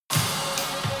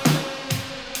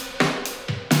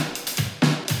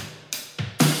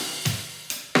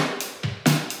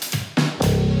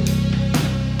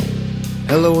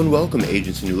Hello and welcome,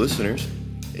 agents and new listeners.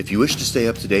 If you wish to stay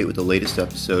up to date with the latest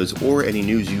episodes or any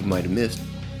news you might have missed,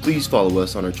 please follow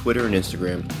us on our Twitter and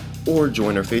Instagram, or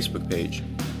join our Facebook page.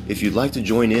 If you'd like to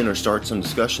join in or start some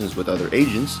discussions with other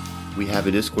agents, we have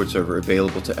a Discord server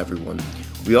available to everyone.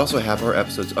 We also have our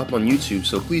episodes up on YouTube,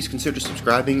 so please consider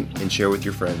subscribing and share with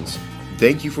your friends.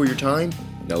 Thank you for your time.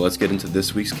 Now let's get into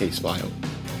this week's case file.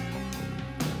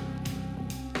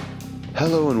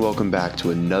 Hello and welcome back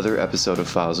to another episode of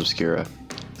Files Obscura.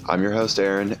 I'm your host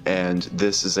Aaron, and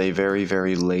this is a very,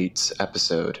 very late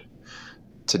episode.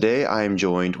 Today I am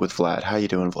joined with Vlad. How you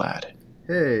doing, Vlad?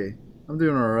 Hey, I'm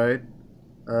doing all right.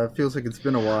 Feels like it's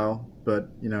been a while, but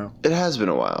It has been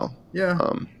a while. Yeah.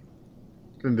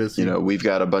 Been busy. We've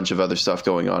got a bunch of other stuff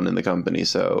going on in the company,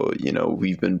 so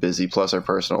we've been busy. Plus our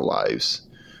personal lives,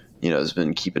 has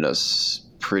been keeping us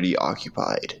pretty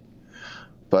occupied.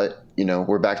 But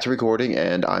we're back to recording,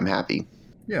 and I'm happy.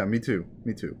 Yeah, me too.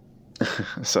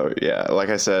 So, yeah, like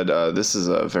I said, this is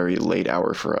a very late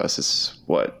hour for us.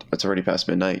 It's already past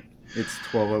midnight. It's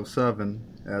 12:07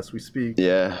 as we speak.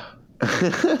 Yeah.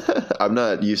 I'm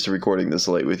not used to recording this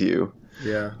late with you.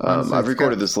 Yeah. I've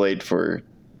recorded this late for...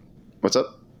 What's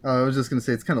up? I was just going to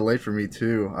say it's kind of late for me,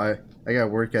 too. I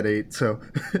got work at 8, so...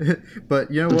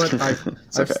 But you know what?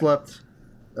 I've slept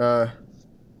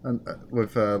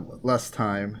with less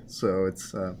time, so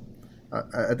it's...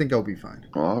 I think I'll be fine.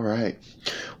 All right.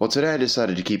 Well, today I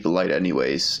decided to keep it light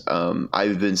anyways.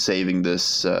 I've been saving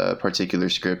this particular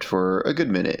script for a good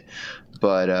minute,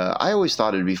 but I always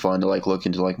thought it'd be fun to look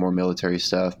into more military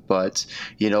stuff. But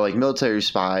military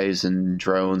spies and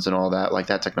drones and all that,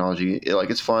 that technology,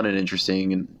 it's fun and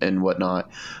interesting and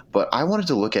whatnot. But I wanted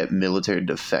to look at military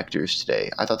defectors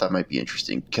today. I thought that might be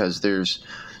interesting because there's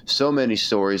so many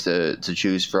stories to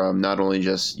choose from, not only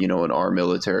just, in our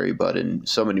military, but in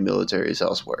so many militaries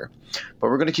elsewhere.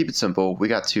 But we're going to keep it simple. We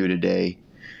got 2 today,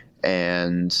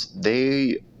 and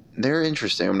they're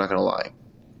interesting. I'm not going to lie.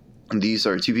 These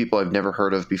are 2 people I've never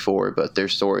heard of before, but their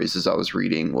stories, as I was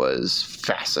reading, was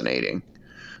fascinating.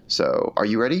 So, are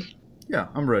you ready? Yeah,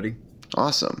 I'm ready.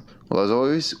 Awesome. Well, as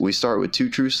always, we start with 2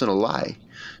 truths and a lie.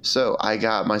 So I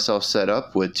got myself set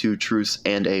up with 2 truths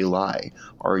and a lie.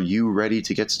 Are you ready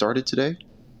to get started today?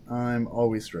 I'm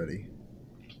always ready.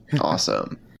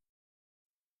 Awesome.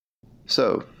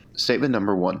 So, statement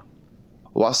number 1.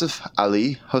 Wasif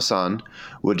Ali Hassan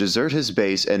would desert his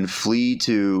base and flee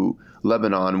to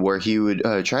Lebanon, where he would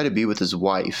try to be with his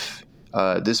wife.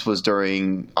 This was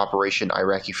during Operation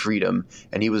Iraqi Freedom,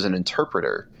 and he was an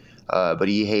interpreter. But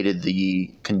he hated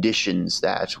the conditions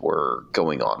that were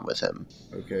going on with him.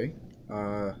 Okay.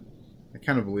 I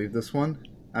kind of believe this one.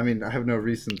 I mean, I have no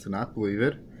reason to not believe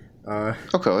it.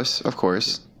 Of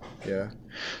course. Yeah.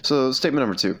 So, statement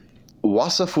number 2.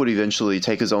 Wasif would eventually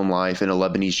take his own life in a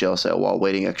Lebanese jail cell while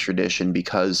awaiting extradition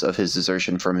because of his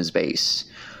desertion from his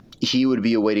base. He would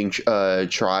be awaiting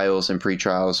trials and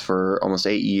pre-trials for almost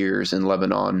 8 years in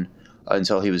Lebanon,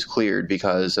 until he was cleared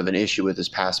because of an issue with his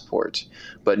passport.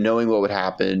 But knowing what would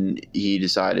happen, he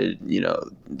decided,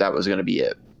 that was going to be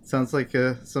it. Sounds like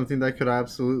something that could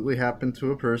absolutely happen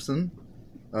to a person.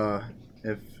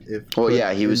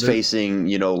 He was facing,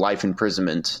 life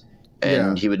imprisonment,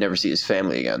 and he would never see his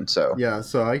family again. So yeah,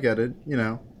 so I get it.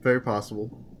 Very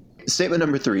possible. Statement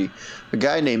number 3: a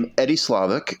guy named Eddie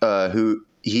Slavik, who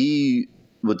he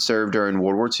would serve during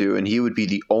World War II, and he would be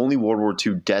the only World War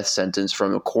II death sentence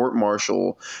from a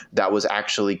court-martial that was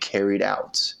actually carried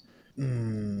out.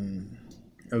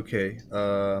 Okay.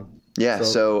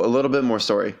 So a little bit more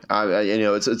story.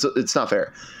 It's not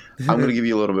fair. I'm going to give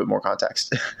you a little bit more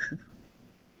context.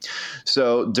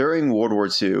 So during World War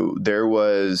II, there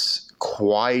was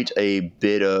quite a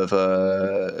bit of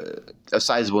a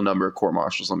sizable number of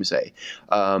court-martials, let me say.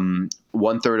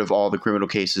 1/3 of all the criminal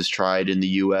cases tried in the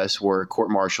U.S. were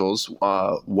court-martials,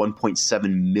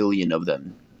 1.7 million of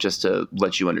them, just to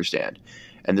let you understand.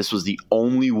 And this was the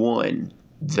only one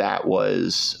that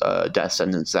was a death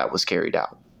sentence that was carried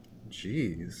out.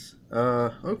 Jeez.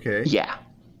 Okay. Yeah.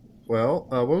 Well,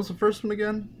 what was the first one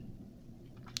again?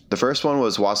 The first one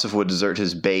was Wasif would desert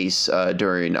his base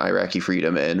during Iraqi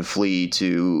Freedom and flee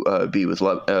to be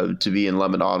in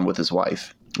Lebanon with his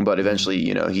wife. But eventually,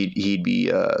 he'd be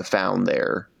found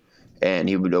there, and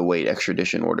he would await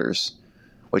extradition orders,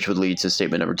 which would lead to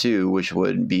statement number 2, which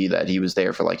would be that he was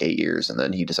there for 8 years, and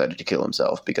then he decided to kill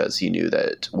himself because he knew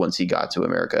that once he got to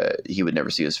America, he would never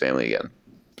see his family again.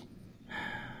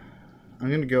 I'm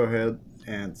going to go ahead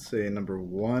and say number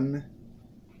 1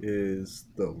 is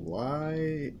the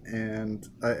lie, and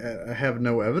I have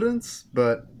no evidence,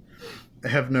 but I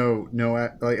have no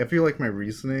I feel like my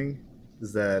reasoning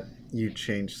is that you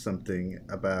changed something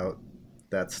about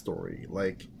that story.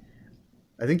 Like,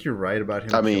 I think you're right about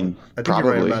him. I mean, I think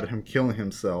probably. you're right about him killing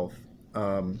himself.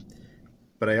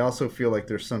 But I also feel like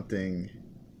there's something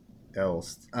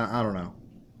else. I don't know.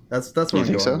 That's what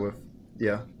I'm going with.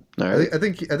 Yeah. All right. I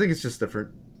think it's just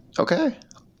different. Okay.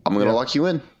 I'm going to lock you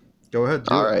in. Go ahead.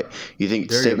 All right. You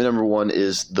think statement number 1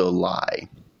 is the lie.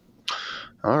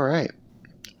 All right.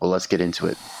 Well, let's get into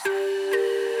it.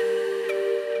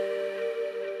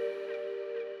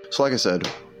 So like I said,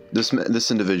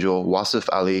 this individual, Wasif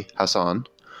Ali Hassan,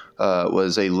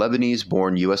 was a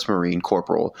Lebanese-born U.S. Marine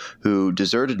corporal who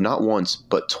deserted not once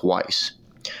but twice.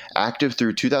 Active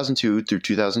through 2002 through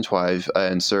 2012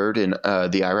 and served in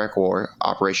the Iraq War,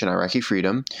 Operation Iraqi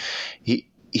Freedom.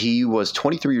 He was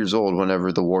 23 years old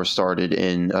whenever the war started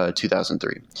in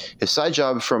 2003. His side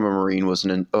job from a Marine was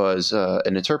an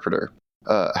interpreter.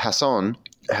 Hassan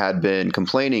had been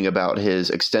complaining about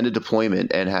his extended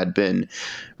deployment and had been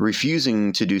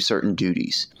refusing to do certain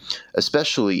duties.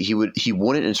 Especially, he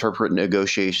wouldn't interpret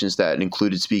negotiations that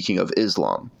included speaking of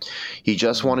Islam. He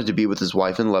just wanted to be with his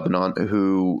wife in Lebanon,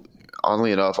 who,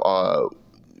 oddly enough,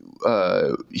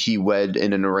 he wed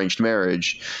in an arranged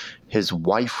marriage. His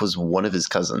wife was one of his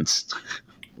cousins.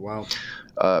 Wow.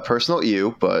 Personal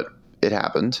ew, but it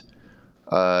happened.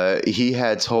 He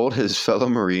had told his fellow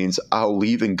Marines, "I'll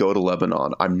leave and go to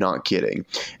Lebanon. I'm not kidding."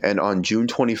 And on June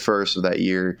 21st of that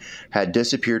year, had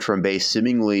disappeared from base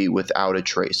seemingly without a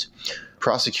trace.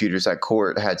 Prosecutors at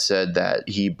court had said that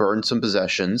he burned some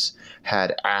possessions,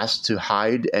 had asked to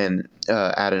hide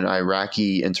at an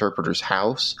Iraqi interpreter's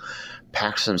house,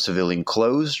 packed some civilian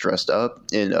clothes, dressed up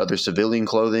in other civilian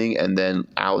clothing, and then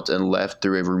out and left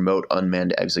through a remote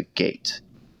unmanned exit gate.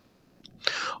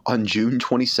 On June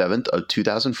 27th of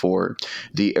 2004,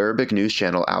 the Arabic news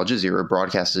channel Al Jazeera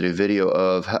broadcasted a video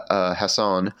of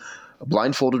Hassan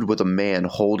blindfolded with a man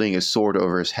holding a sword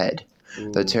over his head.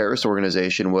 Ooh. The terrorist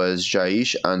organization was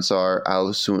Jaish Ansar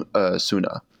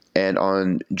al-Sunnah. And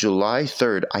on July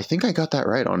 3rd, I think I got that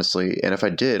right, honestly. And if I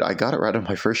did, I got it right on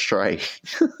my first try.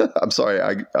 I'm sorry,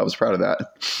 I was proud of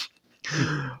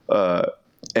that.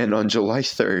 And on July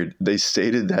 3rd, they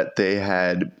stated that they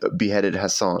had beheaded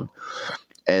Hassan.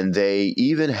 And they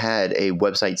even had a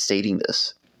website stating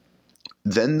this.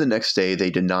 Then the next day, they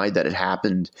denied that it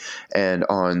happened. And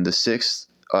on the 6th,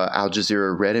 Al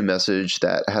Jazeera read a message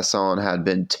that Hassan had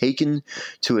been taken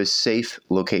to a safe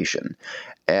location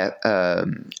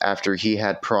after he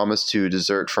had promised to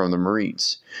desert from the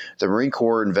Marines. The Marine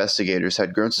Corps investigators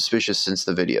had grown suspicious since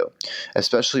the video,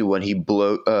 especially when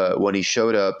he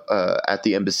showed up at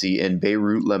the embassy in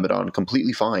Beirut, Lebanon,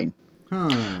 completely fine.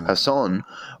 Hassan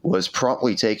was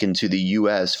promptly taken to the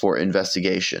U.S. for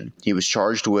investigation. He was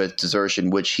charged with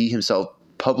desertion, which he himself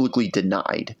publicly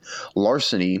denied,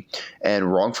 larceny,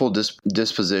 and wrongful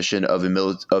disposition of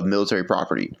military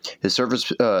property. His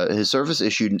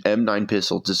service-issued M9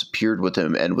 pistol disappeared with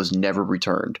him and was never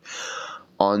returned.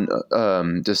 On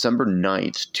December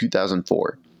 9th,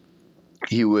 2004,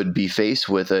 he would be faced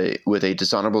with a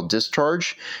dishonorable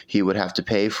discharge. He would have to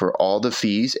pay for all the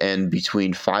fees and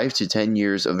between 5 to 10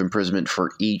 years of imprisonment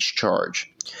for each charge.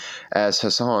 As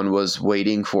Hassan was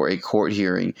waiting for a court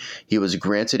hearing, he was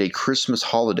granted a Christmas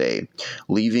holiday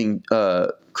leave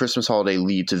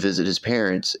to visit his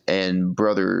parents and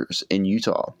brothers in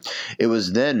Utah. It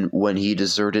was then when he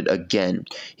deserted again.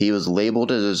 He was labeled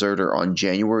a deserter on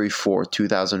January 4th,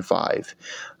 2005.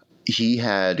 He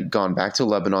had gone back to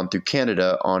Lebanon through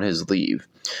Canada on his leave,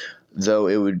 though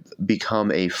it would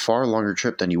become a far longer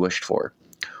trip than he wished for.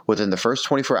 Within the first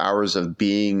 24 hours of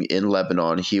being in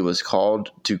Lebanon, he was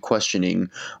called to questioning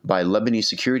by Lebanese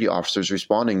security officers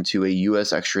responding to a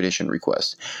U.S. extradition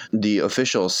request. The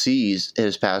officials seized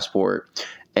his passport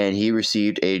and he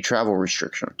received a travel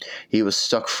restriction. He was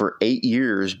stuck for 8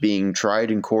 years being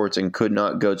tried in courts and could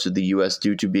not go to the U.S.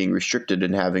 due to being restricted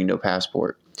and having no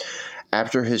passport.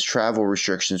 After his travel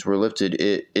restrictions were lifted,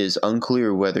 it is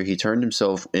unclear whether he turned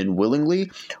himself in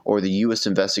willingly or the U.S.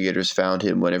 investigators found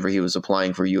him whenever he was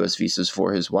applying for U.S. visas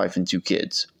for his wife and 2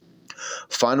 kids.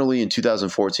 Finally, in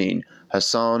 2014,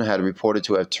 Hassan had reported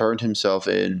to have turned himself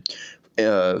in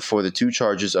for the 2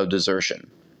 charges of desertion.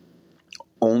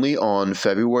 Only on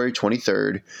February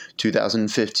 23,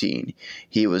 2015,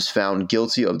 he was found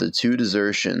guilty of the 2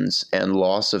 desertions and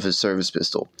loss of his service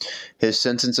pistol. His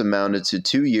sentence amounted to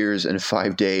 2 years and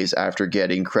 5 days after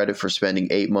getting credit for spending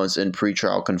 8 months in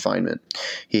pretrial confinement.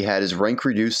 He had his rank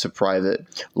reduced to private,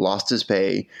 lost his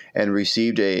pay, and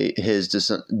received his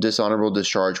dishonorable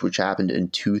discharge, which happened in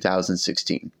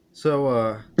 2016. So,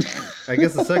 I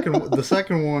guess the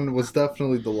second one was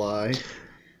definitely the lie.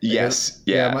 Yes.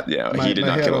 Yeah. He did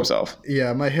not kill himself.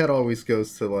 Yeah, my head always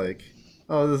goes to like,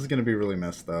 oh, this is gonna be really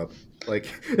messed up. Like,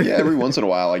 Yeah, every once in a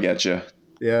while I get you.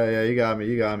 yeah, you got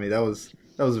me. That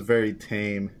was very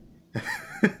tame.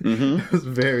 Mm-hmm. It was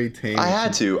very tame. I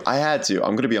had to.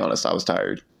 I'm gonna be honest. I was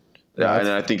tired. Yeah, and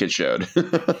I think it showed.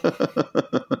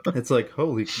 It's like,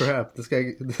 holy crap! This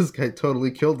guy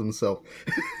totally killed himself.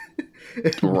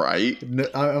 Right.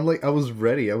 I'm like, I was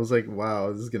ready. I was like,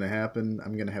 wow, this is gonna happen.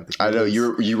 I'm gonna have to. I know this.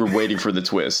 you were waiting for the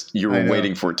twist. You were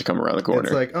waiting for it to come around the corner.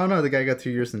 It's like, oh no, the guy got 2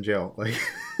 years in jail. Like,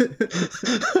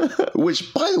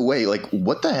 which, by the way, like,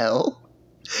 what the hell?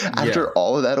 After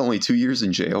all of that, only 2 years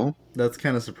in jail? That's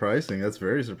kind of surprising. That's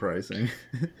very surprising.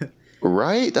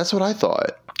 Right? That's what I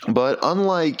thought. But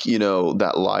unlike,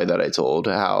 that lie that I told,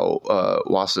 how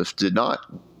Wasif did not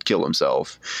kill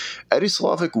himself, Eddie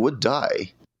Slavic would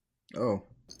die. Oh.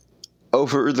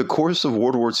 Over the course of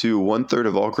World War II, 1/3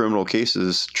 of all criminal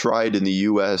cases tried in the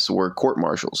U.S. were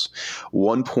court-martials,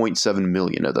 1.7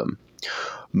 million of them.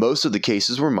 Most of the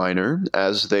cases were minor,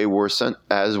 as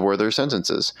were their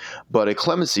sentences, but a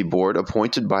clemency board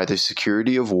appointed by the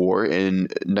Secretary of War in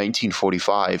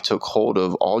 1945 took hold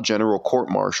of all general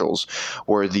court-martials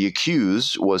where the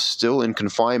accused was still in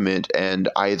confinement and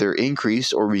either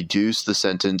increased or reduced the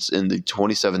sentence in the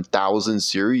 27,000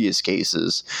 serious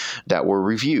cases that were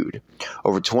reviewed.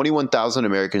 Over 21,000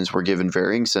 Americans were given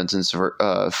varying sentences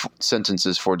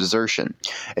for desertion,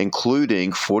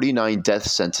 including 49 death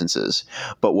sentences.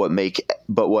 But what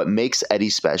makes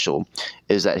Eddie special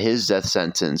is that his death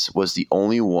sentence was the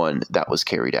only one that was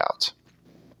carried out.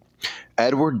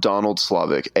 Edward Donald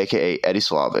Slavic, a.k.a. Eddie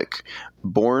Slavic,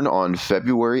 born on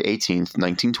February 18th,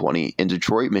 1920, in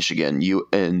Detroit, Michigan,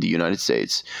 in the United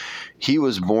States. He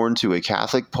was born to a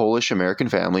Catholic Polish-American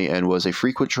family and was a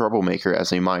frequent troublemaker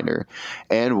as a minor,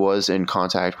 and was in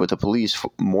contact with the police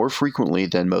more frequently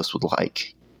than most would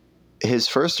like. His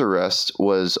first arrest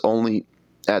was only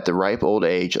at the ripe old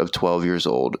age of 12 years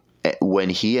old, when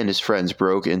he and his friends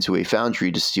broke into a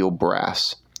foundry to steal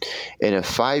brass. In a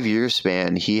 5-year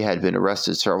span, he had been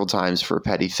arrested several times for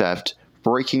petty theft,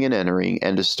 breaking and entering,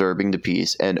 and disturbing the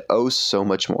peace, and oh, so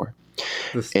much more.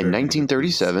 In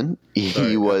 1937,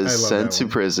 he was sent to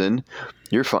prison.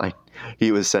 You're fine.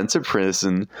 He was sent to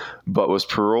prison, but was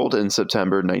paroled in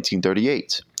September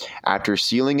 1938. After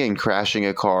stealing and crashing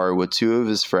a car with 2 of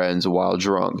his friends while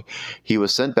drunk, he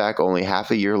was sent back only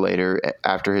half a year later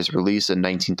after his release in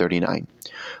 1939.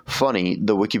 Funny,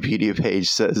 the Wikipedia page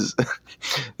says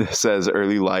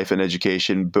early life and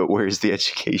education, but where's the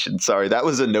education? Sorry, that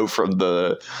was a note from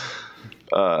the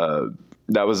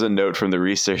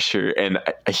researcher, and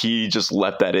he just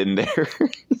left that in there.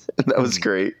 That was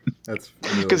great. That's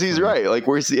because he's right. Like,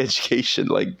 where's the education?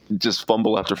 Like, just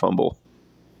fumble after fumble.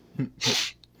 Yeah,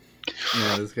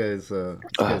 this guy's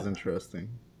interesting.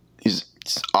 He's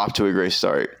off to a great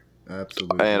start.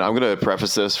 Absolutely. And I'm going to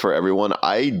preface this for everyone.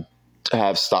 I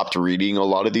have stopped reading a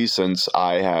lot of these since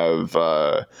I have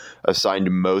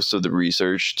assigned most of the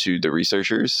research to the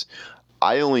researchers.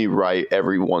 I only write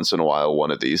every once in a while one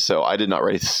of these, so I did not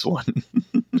write this one.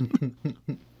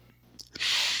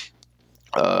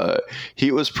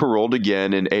 He was paroled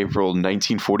again in April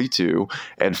 1942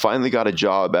 and finally got a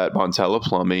job at Montella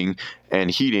Plumbing and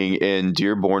Heating in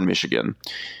Dearborn, Michigan.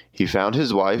 He found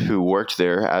his wife, who worked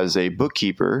there as a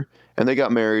bookkeeper, and they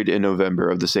got married in November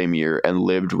of the same year and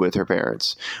lived with her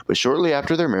parents. But shortly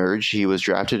after their marriage, he was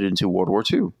drafted into World War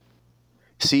II.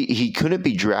 See, he couldn't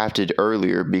be drafted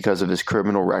earlier because of his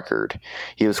criminal record.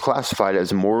 He was classified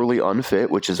as morally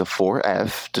unfit, which is a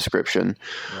 4F description.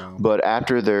 Wow. But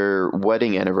after their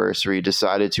wedding anniversary,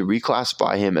 decided to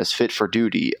reclassify him as fit for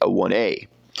duty, a 1A,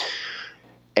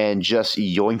 and just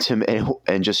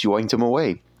yoinked him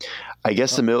away. I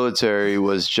guess the military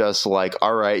was just like,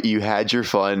 all right, you had your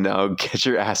fun, now get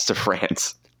your ass to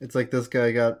France. It's like this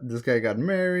guy got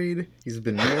married. He's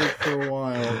been married for a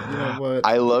while. You know what?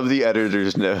 I love the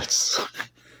editor's notes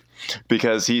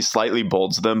because he slightly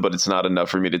bolds them, but it's not enough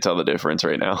for me to tell the difference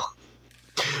right now.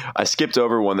 I skipped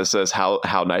over one that says how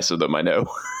nice of them I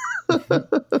know.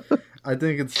 I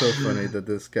think it's so funny that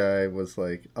this guy was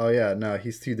like, oh yeah, no,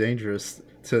 he's too dangerous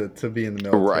to be in the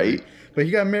military. Right. But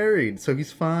he got married, so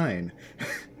he's fine.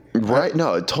 Right?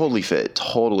 No, totally fit.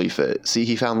 Totally fit. See,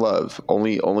 he found love.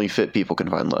 Only fit people can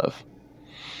find love.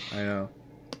 I know.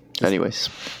 Anyways.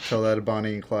 Tell that to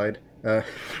Bonnie and Clyde.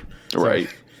 Right.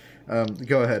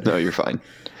 Go ahead. No, you're fine.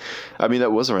 I mean,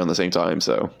 that was around the same time,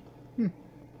 so.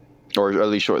 Or at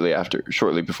least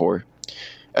shortly before.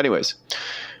 Anyways.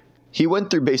 He went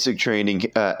through basic training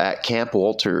at Camp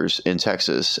Walters in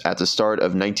Texas at the start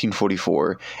of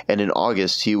 1944, and in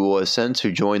August he was sent to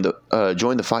join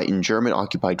the fight in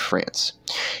German-occupied France.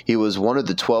 He was one of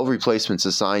the 12 replacements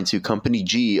assigned to Company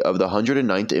G of the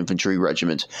 109th Infantry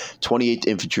Regiment, 28th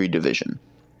Infantry Division.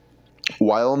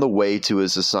 While on the way to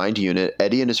his assigned unit,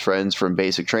 Eddie and his friend from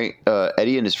basic training,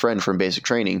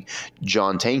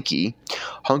 John Tankey,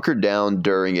 hunkered down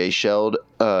during a shelling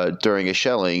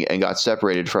and got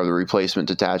separated from the replacement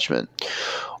detachment.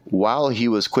 While he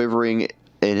was quivering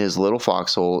in his little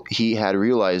foxhole, he had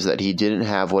realized that he didn't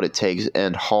have what it takes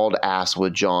and hauled ass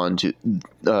with John to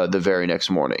the very next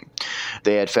morning.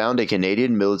 They had found a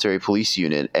Canadian military police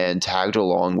unit and tagged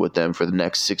along with them for the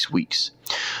next 6 weeks.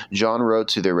 John wrote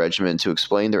to their regiment to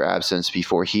explain their absence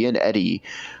before he and Eddie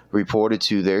reported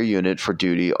to their unit for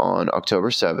duty on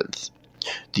October 7th.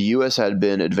 The U.S. had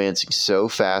been advancing so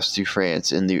fast through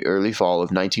France in the early fall of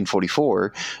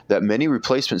 1944 that many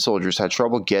replacement soldiers had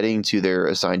trouble getting to their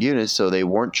assigned units, so they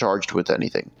weren't charged with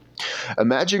anything.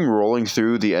 Imagine rolling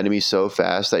through the enemy so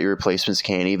fast that your replacements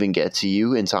can't even get to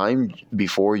you in time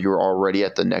before you're already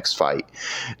at the next fight.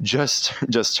 Just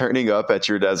turning up at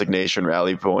your designation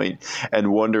rally point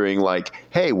and wondering like,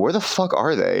 hey, where the fuck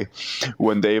are they?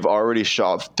 When they've already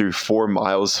shot through 4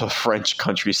 miles of French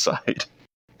countryside.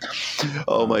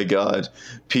 Oh my God.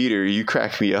 Peter, you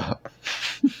crack me up.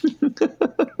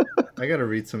 I gotta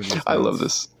read some of these. I love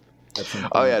this.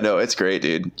 Oh yeah, no, it's great,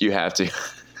 dude. You have to.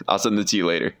 I'll send it to you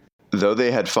later. Though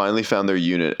they had finally found their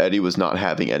unit, Eddie was not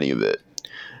having any of it.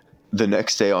 The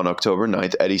next day on October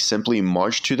 9th, Eddie simply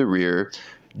marched to the rear.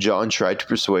 John tried to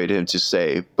persuade him to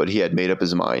stay, but he had made up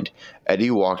his mind.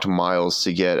 Eddie walked miles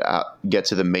to get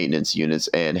to the maintenance units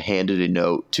and handed a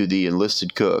note to the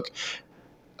enlisted cook.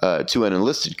 To an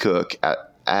enlisted cook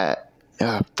at a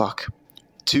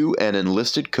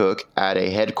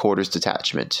headquarters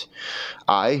detachment.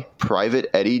 I, Private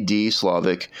Eddie D.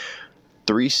 Slavic,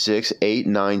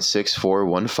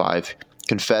 36896415,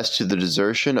 confessed to the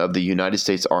desertion of the United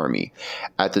States Army.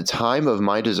 At the time of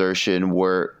my desertion,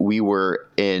 we were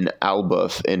in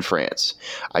Elbeuf in France.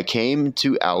 I came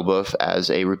to Elbeuf as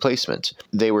a replacement.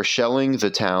 They were shelling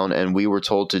the town, and we were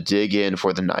told to dig in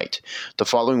for the night. The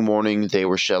following morning, they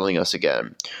were shelling us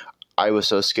again. I was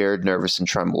so scared, nervous, and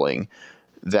trembling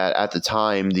that at the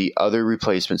time the other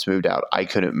replacements moved out, I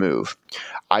couldn't move.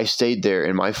 I stayed there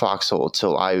in my foxhole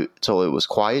till it was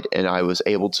quiet and I was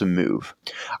able to move.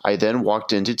 I then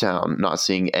walked into town, not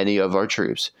seeing any of our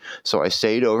troops, so I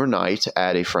stayed overnight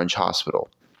at a French hospital.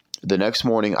 The next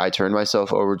morning, I turned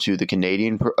myself over to the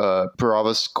Canadian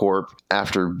Provost Corps.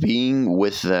 After being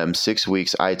with them 6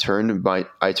 weeks, I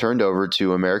turned over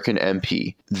to American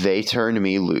MP. They turned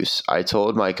me loose. I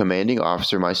told my commanding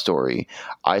officer my story.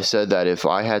 I said that if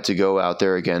I had to go out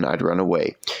there again, I'd run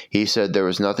away. He said there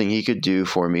was nothing he could do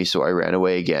for me, so I ran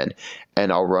away again.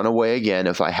 And I'll run away again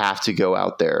if I have to go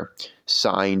out there.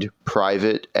 Signed,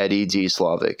 Private Eddie D.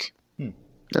 Slavic. And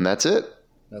that's it.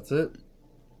 That's it.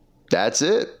 That's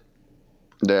it.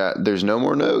 There's no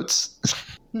more notes.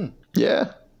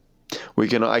 Yeah.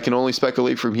 I can only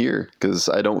speculate from here because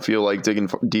I don't feel like digging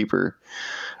deeper.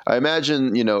 I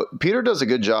imagine, Peter does a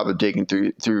good job of digging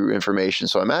through information.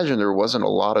 So I imagine there wasn't a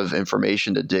lot of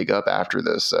information to dig up after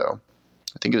this. So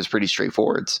I think it was pretty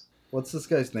straightforward. What's this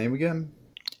guy's name again?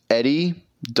 Eddie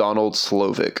Donald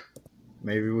Slavic.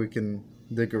 Maybe we can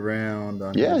dig around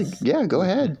on Yeah, go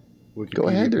ahead. Wikipedia Go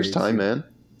ahead. There's page, time, man.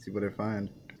 See what I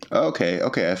find.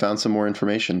 Okay. I found some more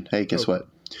information. Hey, guess what?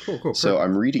 Cool. So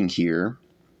I'm reading here,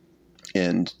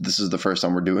 and this is the first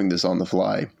time we're doing this on the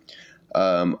fly.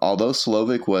 Although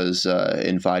Slavic was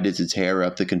invited to tear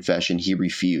up the confession, he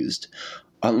refused.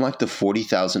 Unlike the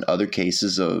 40,000 other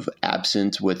cases of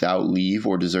absence without leave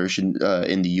or desertion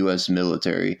in the U.S.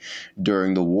 military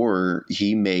during the war,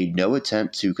 he made no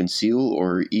attempt to conceal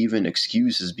or even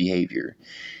excuse his behavior.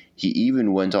 He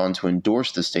even went on to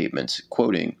endorse the statement,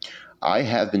 quoting, "I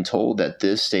have been told that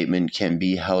this statement can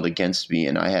be held against me,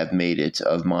 and I have made it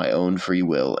of my own free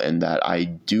will, and that I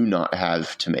do not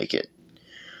have to make it."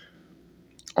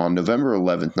 On November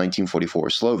 11, 1944,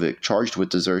 Slavic, charged with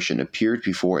desertion, appeared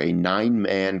before a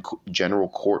 9-man general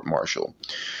court-martial.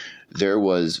 There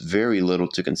was very little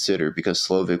to consider because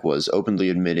Slavic was openly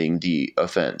admitting the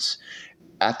offense.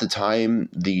 At the time,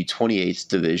 the 28th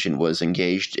Division was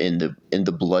engaged in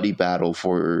the bloody battle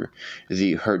for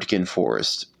the Hurtgen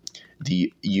Forest.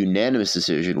 The unanimous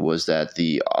decision was that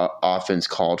the offense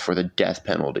called for the death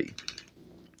penalty.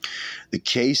 The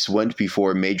case went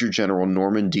before Major General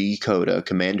Norman D. Cota,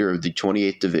 commander of the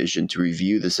 28th Division, to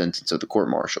review the sentence of the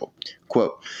court-martial.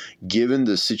 Quote, given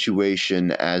the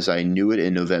situation as I knew it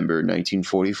in November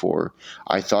 1944,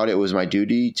 I thought it was my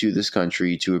duty to this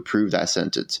country to approve that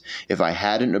sentence. If I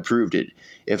hadn't approved it,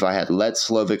 if I had let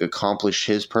Slovik accomplish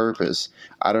his purpose,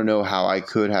 I don't know how I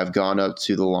could have gone up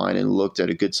to the line and looked at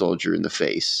a good soldier in the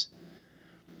face.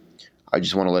 I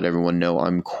just want to let everyone know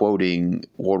I'm quoting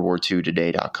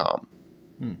WorldWar2Today.com.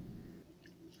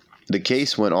 The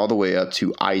case went all the way up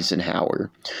to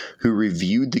Eisenhower, who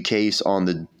reviewed the case on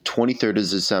the 23rd of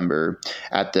December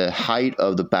at the height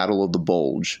of the Battle of the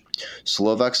Bulge.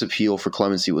 Slovak's appeal for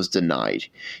clemency was denied.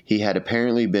 He had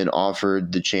apparently been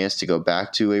offered the chance to go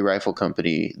back to a rifle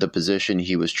company, the position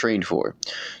he was trained for.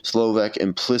 Slovak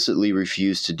implicitly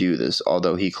refused to do this,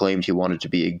 although he claimed he wanted to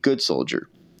be a good soldier.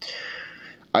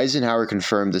 Eisenhower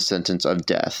confirmed the sentence of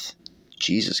death.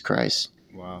 Jesus Christ.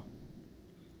 Wow.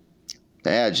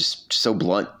 Yeah, just so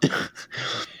blunt.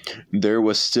 There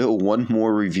was still one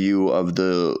more review of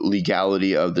the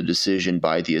legality of the decision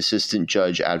by the Assistant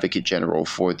Judge Advocate General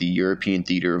for the European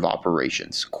Theater of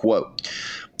Operations. Quote,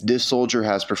 this soldier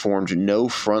has performed no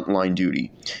frontline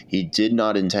duty. He did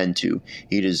not intend to.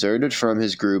 He deserted from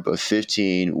his group of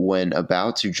 15 when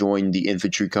about to join the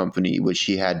infantry company which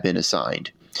he had been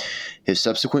assigned. His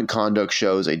subsequent conduct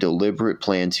shows a deliberate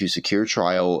plan to secure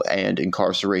trial and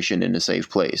incarceration in a safe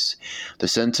place. The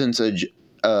sentence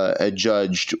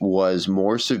adjudged was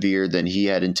more severe than he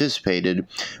had anticipated,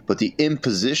 but the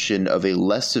imposition of a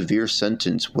less severe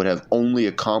sentence would have only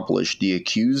accomplished the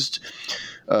accused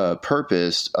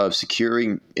purpose of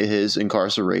securing his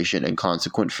incarceration and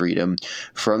consequent freedom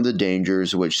from the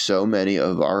dangers which so many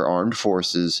of our armed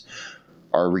forces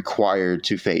are required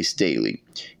to face daily.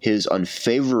 His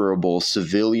unfavorable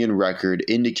civilian record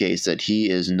indicates that he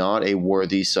is not a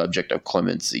worthy subject of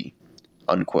clemency."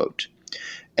 Unquote.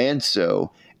 And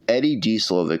so, Eddie D.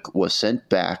 Slovik was sent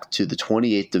back to the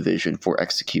 28th Division for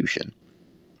execution.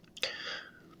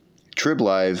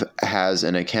 TribLive has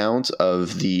an account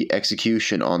of the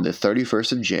execution on the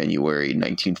 31st of January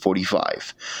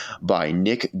 1945 by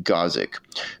Nick Gozik,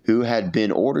 who had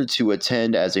been ordered to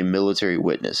attend as a military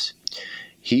witness.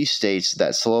 He states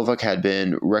that Slovak had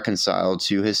been reconciled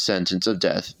to his sentence of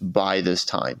death by this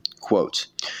time. Quote,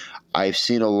 "I've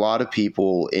seen a lot of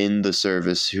people in the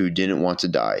service who didn't want to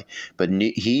die, but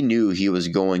he knew he was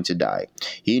going to die.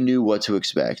 He knew what to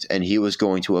expect, and he was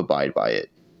going to abide by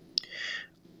it.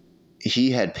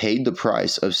 He had paid the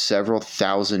price of several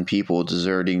thousand people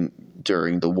deserting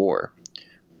during the war."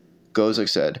 Gozik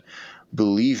said,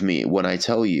 "Believe me when I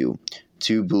tell you,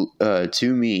 to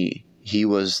me, he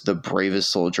was the bravest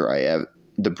soldier I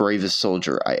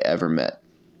ever met."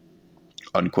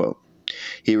 Unquote.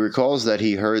 He recalls that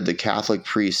he heard the Catholic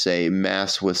priest say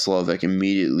Mass with Slovak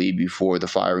immediately before the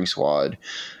firing squad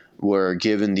were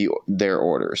given their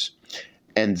orders.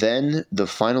 And then the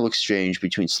final exchange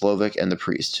between Slovak and the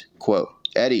priest. Quote,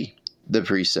 "Eddie," the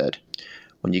priest said,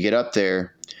 "when you get up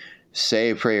there, say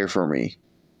a prayer for me."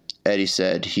 Eddie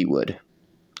said he would.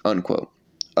 Unquote.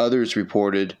 Others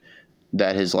reported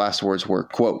that his last words were,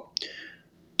 quote,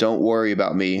 "Don't worry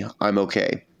about me, I'm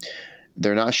okay.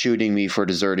 They're not shooting me for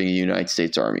deserting the United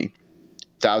States Army.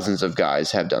 Thousands of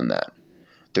guys have done that.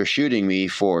 They're shooting me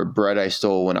for bread I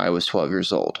stole when I was 12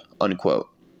 years old." Unquote.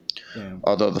 Damn.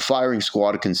 Although the firing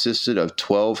squad consisted of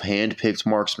 12 hand-picked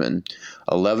marksmen,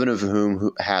 11 of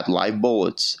whom had live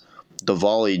bullets, the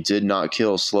volley did not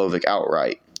kill Slovak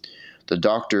outright. The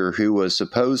doctor who was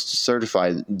supposed to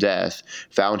certify death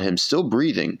found him still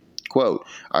breathing. Quote,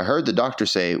 "I heard the doctor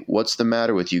say, 'What's the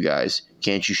matter with you guys?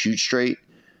 Can't you shoot straight?'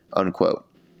 Unquote.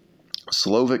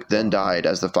 Slovak then died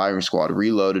as the firing squad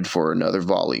reloaded for another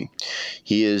volley.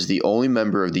 He is the only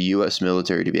member of the U.S.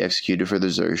 military to be executed for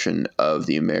desertion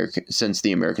since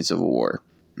the American Civil War.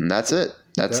 And that's it.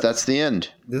 That's the end.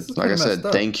 This is Like I said,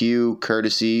 up. thank you,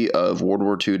 courtesy of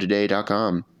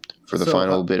WorldWar2Today.com for the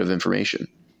final bit of information.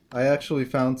 I actually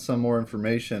found some more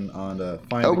information on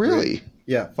Find Oh, a really? Grave.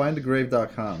 Yeah,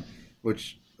 findagrave.com,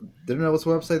 which didn't know was a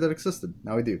website that existed.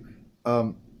 Now we do.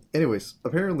 Anyways,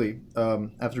 apparently,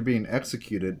 after being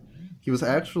executed, he was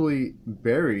actually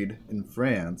buried in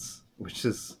France, which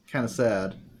is kind of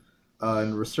sad,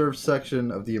 in the reserved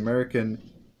section of the American,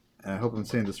 and I hope I'm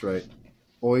saying this right,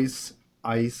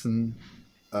 Ois-Eisen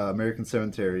American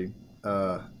Cemetery,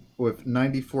 with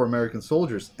 94 American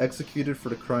soldiers executed for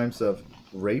the crimes of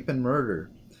rape and murder.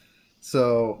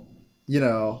 So,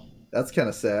 that's kind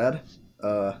of sad,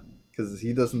 because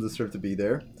he doesn't deserve to be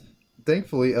there.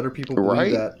 Thankfully, other people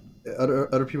believe that.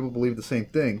 Other people believe the same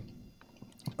thing,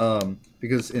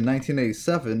 because in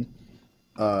 1987,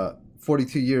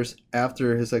 42 years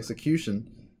after his execution,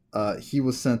 he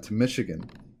was sent to Michigan,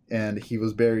 and he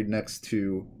was buried next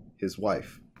to his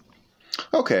wife.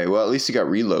 Okay, well, at least he got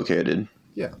relocated.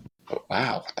 Yeah. Oh,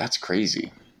 wow, that's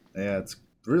crazy. Yeah, it's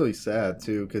really sad,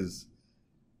 too, because,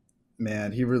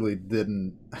 man, he really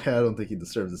didn't... I don't think he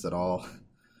deserved this at all.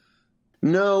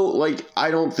 No, like,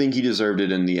 I don't think he deserved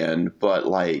it in the end, but,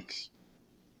 like,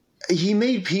 he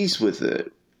made peace with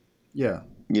it. Yeah.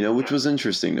 You know, which was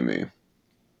interesting to me.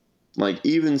 Like,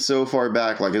 even so far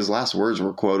back, like, his last words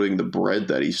were quoting the bread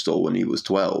that he stole when he was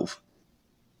 12.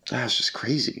 That's just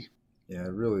crazy. Yeah,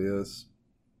 it really is.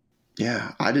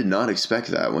 Yeah, I did not expect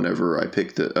that whenever I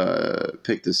picked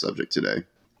this subject today.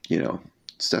 You know,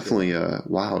 it's definitely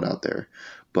wild out there.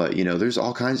 But, you know, there's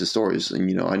all kinds of stories. And,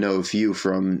 you know, I know a few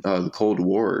from the Cold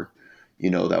War, you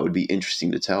know, that would be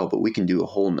interesting to tell. But we can do a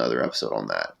whole nother episode on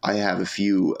that. I have a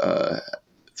few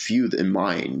in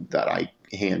mind that I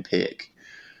handpick.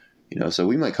 You know, so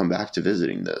we might come back to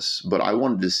visiting this. But I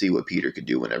wanted to see what Peter could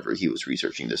do whenever he was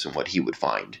researching this and what he would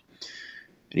find.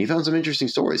 And he found some interesting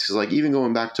stories. Because, like, even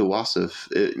going back to Wasif,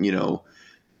 you know,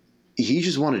 he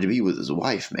just wanted to be with his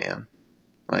wife, man.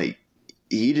 Like,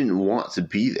 he didn't want to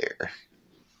be there.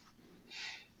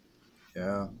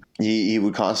 Yeah. He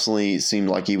would constantly seem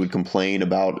like he would complain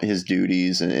about his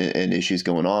duties and issues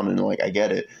going on. And, like, I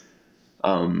get it.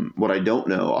 What I don't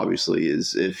know, obviously,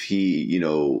 is if he, you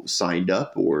know, signed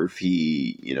up or if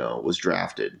he, you know, was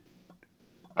drafted.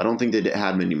 I don't think they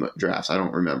had many drafts. I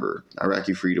don't remember.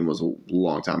 Iraqi Freedom was a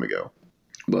long time ago.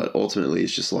 But ultimately,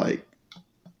 it's just like,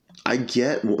 I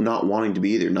get not wanting to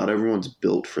be there. Not everyone's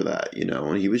built for that, you know.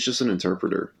 And he was just an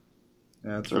interpreter.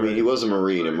 Yeah, that's right. I mean, he was a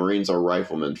Marine, and Marines are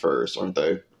riflemen first, aren't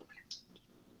they?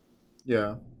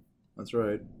 Yeah, that's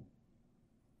right.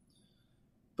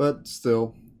 But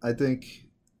still, I think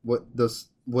what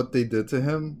they did to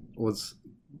him was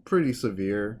pretty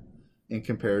severe in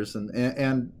comparison,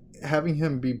 and having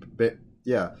him be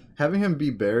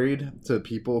buried to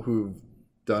people who've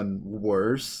done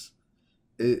worse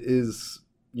is,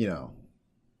 you know,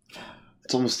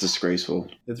 it's almost disgraceful.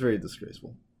 It's very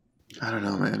disgraceful. I don't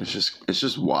know, man. It's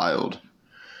just wild.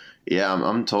 Yeah,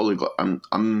 I'm totally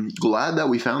I'm glad that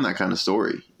we found that kind of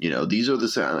story. You know, these are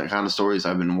the kind of stories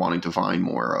I've been wanting to find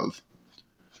more of.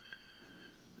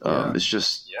 It's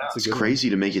just it's crazy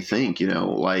to make you think. You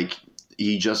know, like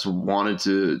he just wanted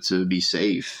to be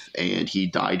safe, and he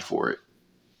died for it.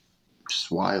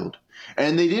 Just wild.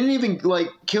 And they didn't even like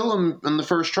kill him on the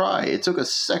first try. It took a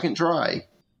second try.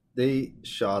 They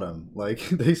shot him. Like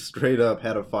they straight up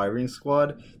had a firing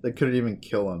squad that couldn't even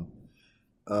kill him.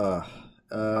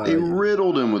 They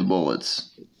riddled him with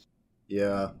bullets.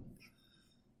 Yeah.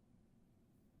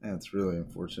 That's really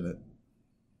unfortunate.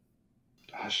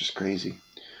 That's just crazy.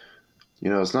 You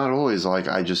know, it's not always like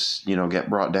I just, you know, get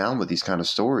brought down with these kind of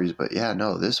stories. But yeah,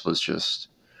 no, this was just,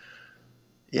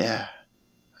 that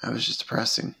was just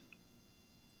depressing.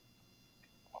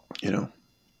 You know?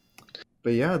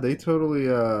 But yeah, they totally,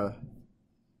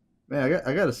 man,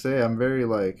 I gotta say, I'm very,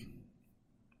 like,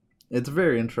 it's a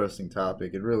very interesting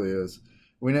topic. It really is.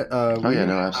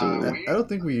 Absolutely. I don't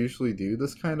think we usually do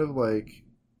this kind of, like,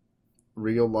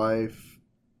 real life,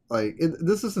 like,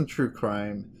 this isn't true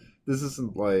crime. This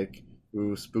isn't, like,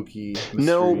 ooh, spooky mystery.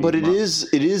 No, but it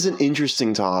is an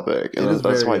interesting topic, and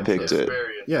that's why I picked it.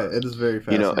 Yeah, it is very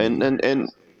fascinating. You know, and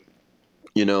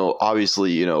you know,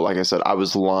 obviously, you know, like I said, I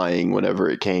was lying whenever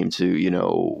it came to, you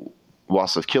know,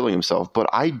 Wasif killing himself, but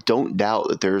I don't doubt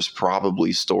that there's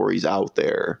probably stories out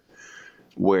there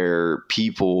where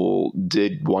people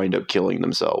did wind up killing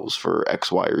themselves for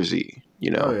X, Y, or Z,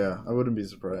 you know? Oh, yeah. I wouldn't be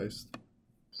surprised.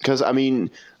 Because, I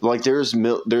mean, like, there's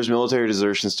military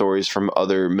desertion stories from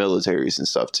other militaries and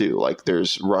stuff, too. Like,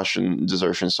 there's Russian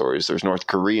desertion stories. There's North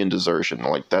Korean desertion.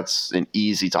 Like, that's an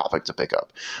easy topic to pick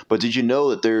up. But did you know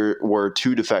that there were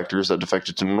 2 defectors that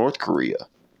defected to North Korea?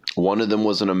 One of them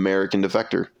was an American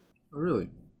defector. Oh, really?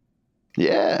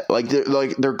 Yeah.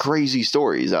 They're crazy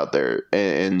stories out there.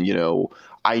 And you know,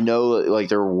 I know, like,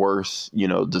 they're worth, you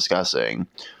know, discussing.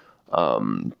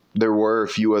 There were a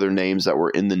few other names that were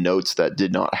in the notes that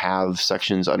did not have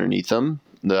sections underneath them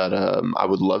that I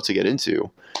would love to get into,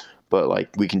 but like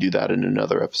we can do that in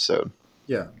another episode.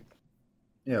 Yeah,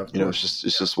 you know, it's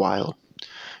just wild,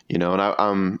 you know.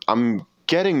 And I'm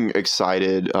getting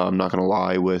excited. I'm not gonna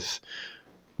lie with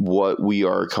what we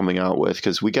are coming out with,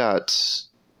 because we got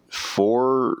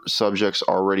 4 subjects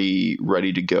already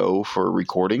ready to go for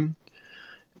recording.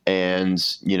 And,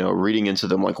 you know, reading into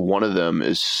them, like, one of them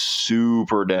is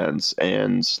super dense,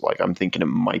 and, like, I'm thinking it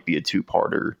might be a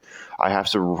 2-parter. I have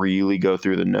to really go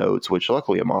through the notes, which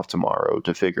luckily I'm off tomorrow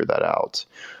to figure that out.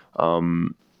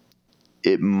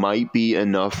 it might be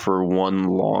enough for one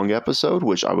long episode,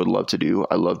 which I would love to do.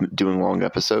 I love doing long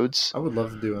episodes. I would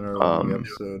love to do another long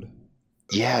episode.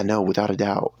 Yeah, no, without a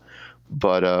doubt.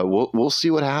 But we'll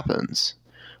see what happens.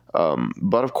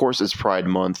 But of course, it's Pride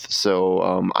Month,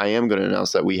 so I am going to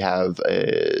announce that we have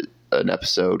an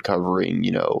episode covering,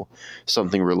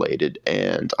 something related,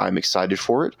 and I'm excited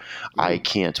for it. I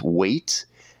can't wait.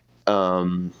 As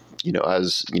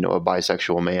a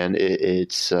bisexual man,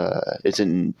 it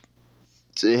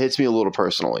hits me a little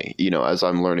personally, as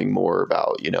I'm learning more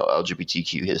about,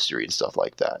 LGBTQ history and stuff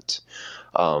like that.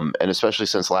 And especially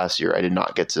since last year, I did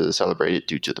not get to celebrate it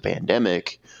due to the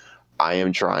pandemic. I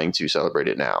am trying to celebrate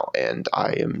it now, and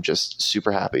I am just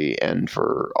super happy. And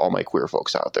for all my queer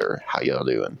folks out there, how y'all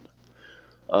doing?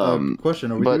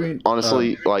 Question: Are we doing?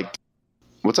 Honestly,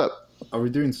 what's up? Are we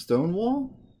doing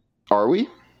Stonewall? Are we?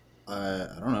 I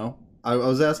don't know. I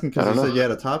was asking because you said you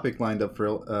had a topic lined up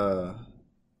for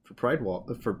Pride Wall.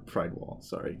 For Pride Wall,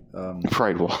 sorry.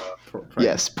 Pride Wall.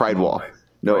 Yes, Pride Wall.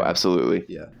 No, Pride. Absolutely.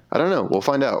 Yeah. I don't know. We'll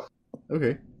find out.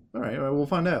 Okay. All right. We'll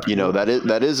find out.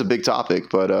 That is a big topic,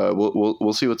 but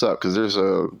we'll see what's up because there's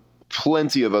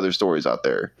plenty of other stories out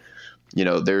there.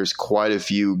 There's quite a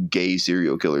few gay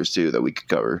serial killers too that we could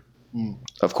cover.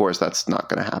 Of course, that's not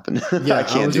going to happen. Yeah, I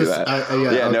can't do that.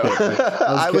 No.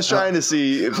 I was trying to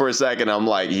see for a second. I'm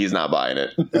like, he's not buying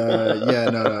it.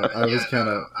 No. I was kind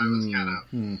of. I don't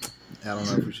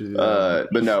know if we should do that.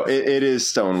 But no, it is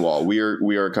Stonewall. We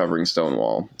are covering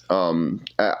Stonewall.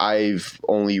 I've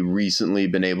only recently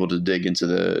been able to dig into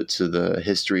the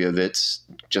history of it,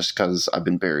 just because I've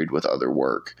been buried with other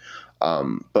work.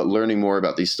 But learning more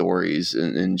about these stories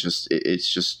and just it's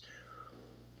just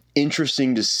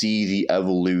interesting to see the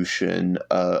evolution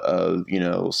of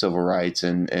civil rights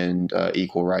and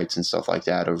equal rights and stuff like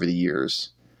that over the years.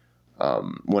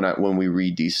 When we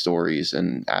read these stories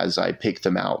and as I pick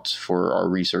them out for our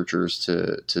researchers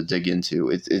to dig into,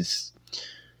 it's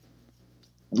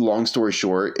long story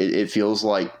short, it feels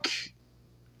like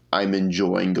I'm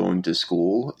enjoying going to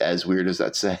school. As weird as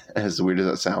that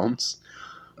sounds.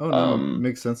 Oh no,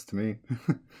 makes sense to me.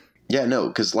 Yeah, no,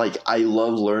 because I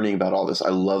love learning about all this. I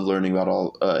love learning about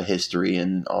all history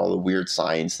and all the weird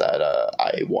science that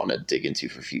I want to dig into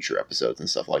for future episodes and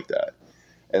stuff like that.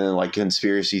 And then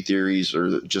conspiracy theories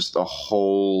are just a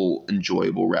whole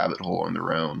enjoyable rabbit hole on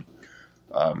their own.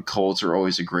 Cults are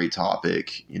always a great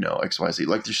topic,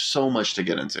 XYZ. There's so much to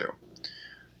get into,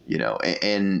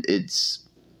 and it's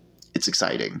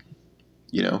exciting,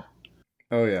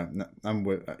 Oh yeah, no,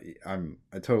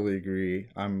 I totally agree.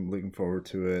 I'm looking forward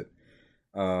to it.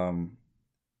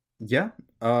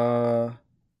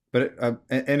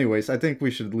 Anyways, I think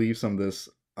we should leave some of this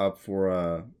up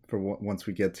for once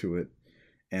we get to it.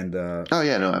 And oh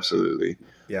yeah, no, absolutely.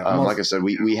 Yeah, like I said,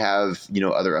 we have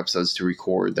other episodes to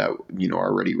record that are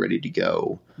already ready to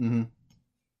go. Mm-hmm.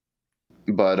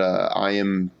 But I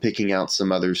am picking out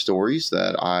some other stories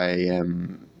that I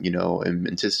am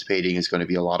anticipating is going to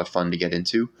be a lot of fun to get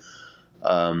into.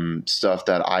 Stuff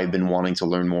that I've been wanting to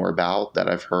learn more about that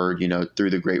I've heard, through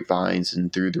the grapevines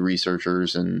and through the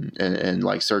researchers and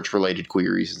search related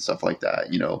queries and stuff like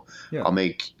that. Yeah. I'll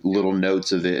make little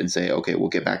notes of it and say, okay, we'll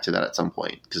get back to that at some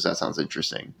point because that sounds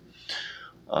interesting.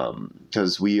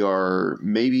 Because we are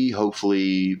maybe,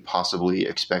 hopefully, possibly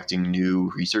expecting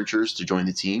new researchers to join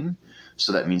the team.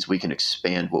 So that means we can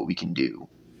expand what we can do.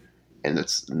 And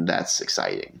that's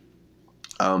exciting.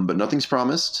 But nothing's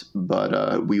promised,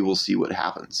 but we will see what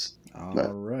happens.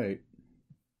 All right.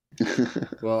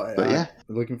 Well, yeah.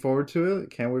 Looking forward to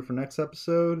it. Can't wait for next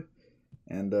episode.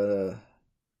 And this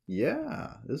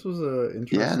was a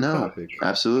interesting topic.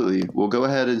 Absolutely. We'll go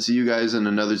ahead and see you guys in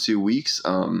another 2 weeks.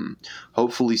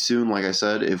 Hopefully soon, like I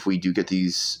said, if we do get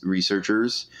these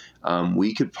researchers,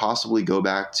 we could possibly go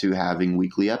back to having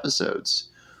weekly episodes.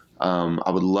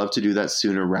 I would love to do that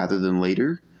sooner rather than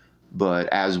later. But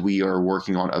as we are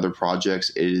working on other projects,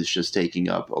 it is just taking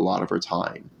up a lot of our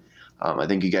time. I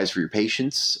thank you guys for your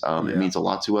patience. It means a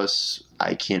lot to us.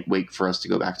 I can't wait for us to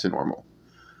go back to normal.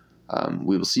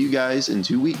 We will see you guys in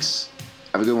 2 weeks.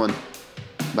 Have a good one.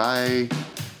 Bye.